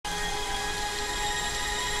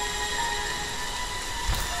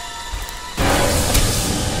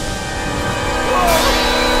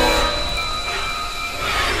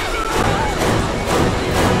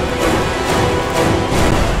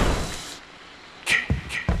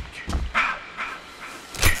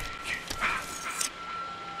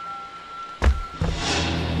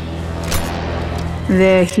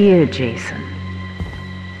They're here, Jason.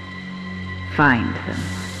 Find them.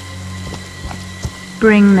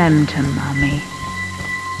 Bring them to Mommy.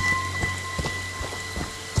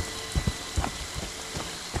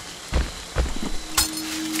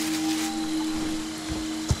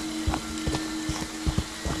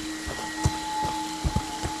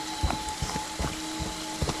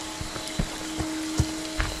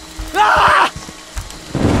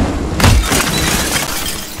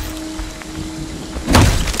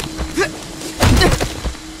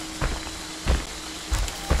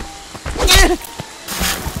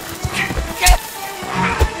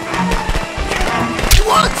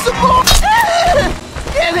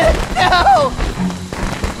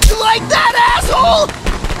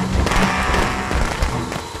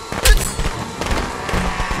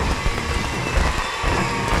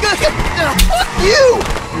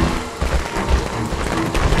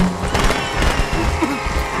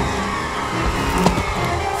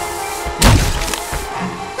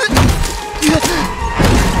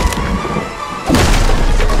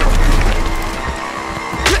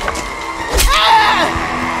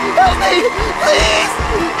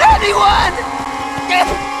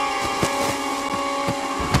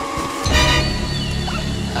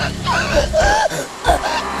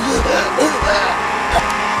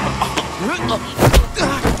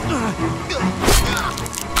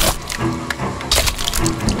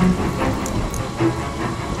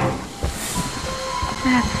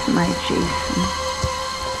 That's my Jason.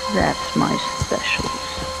 That's my special,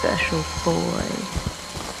 special boy.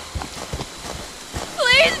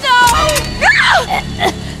 Please, no!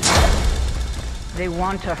 They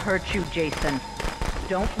want to hurt you, Jason.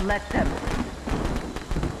 Don't let them.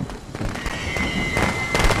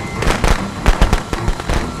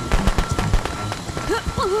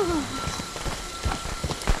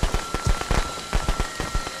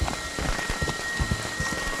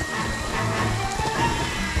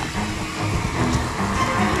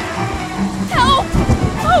 Help!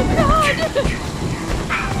 Oh, God!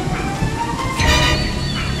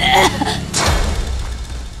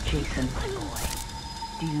 Jason, my boy,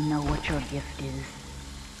 do you know what your gift is?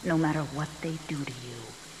 No matter what they do to you,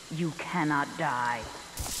 you cannot die.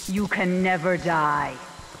 You can never die.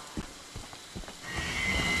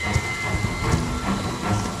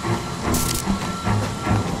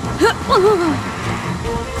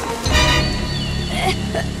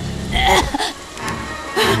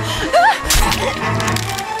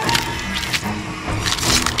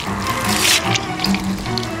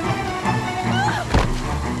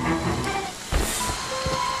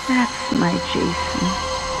 That's my Jason.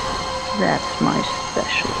 That's my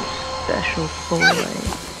special, special boy.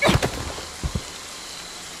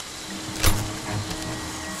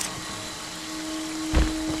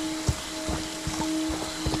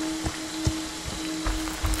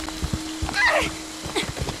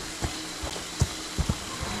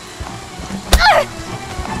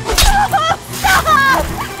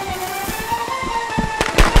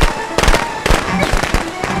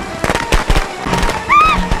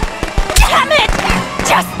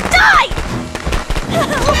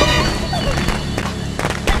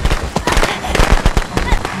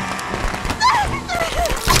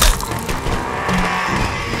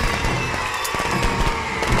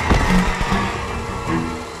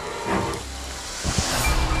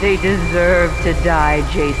 They deserve to die,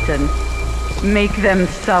 Jason. Make them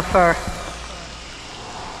suffer.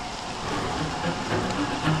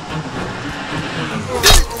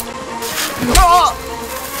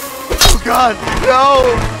 Oh God,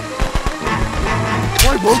 no!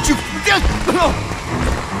 Why won't you?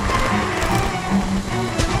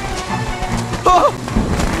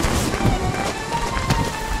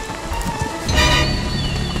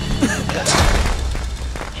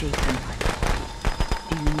 Jason,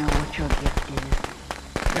 do you know what your gift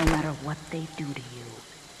is? No matter what they do to you,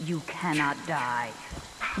 you cannot die.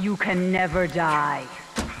 You can never die.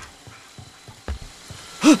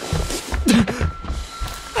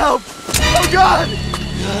 Help! Oh God!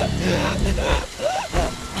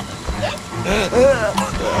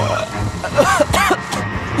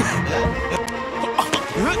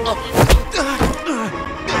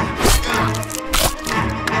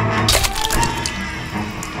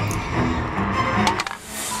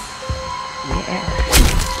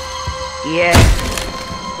 Yes.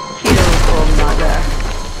 Kill for mother.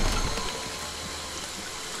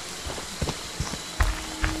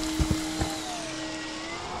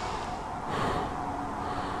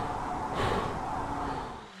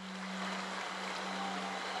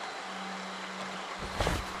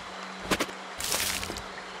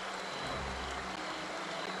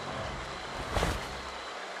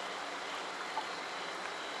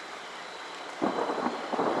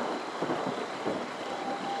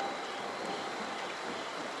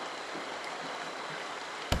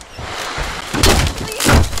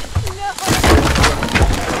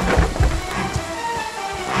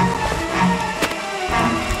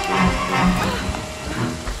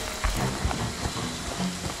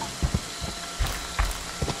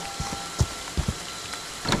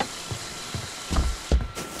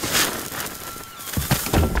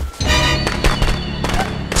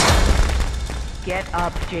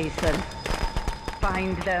 up, Jason.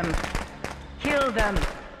 Find them. Kill them.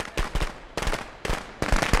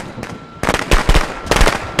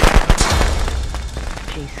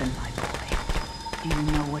 Jason, my boy, do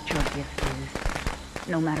you know what your gift is?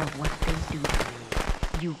 No matter what they do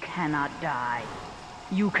to you, you cannot die.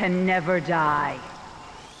 You can never die.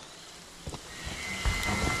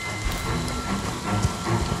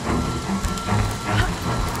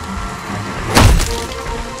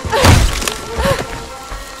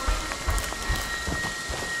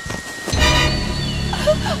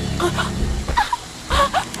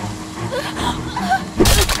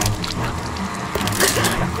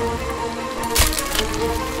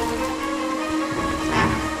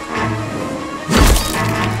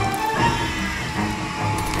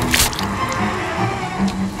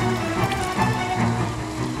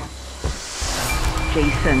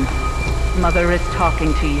 Jason, Mother is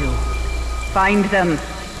talking to you. Find them.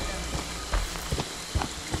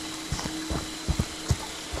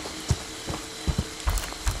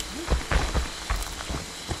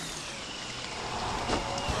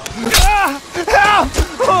 Help!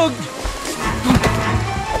 Oh.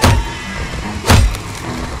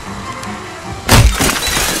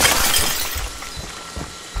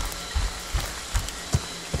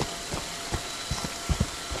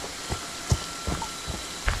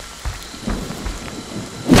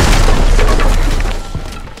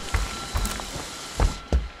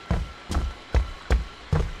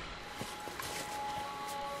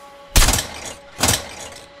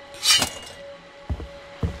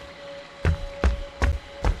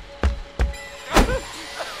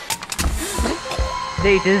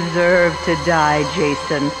 They deserve to die,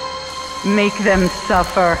 Jason. Make them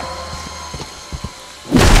suffer.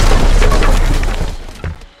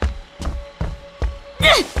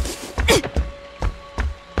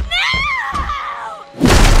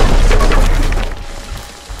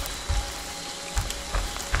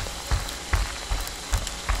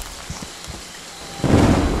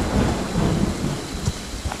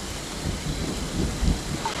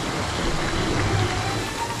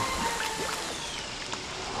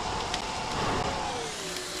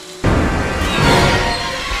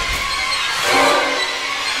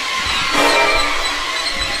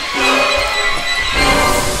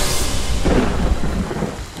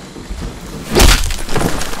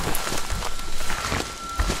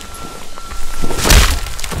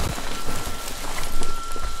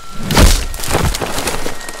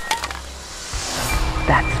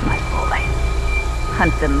 That's my boy.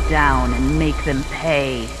 Hunt them down and make them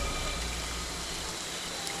pay.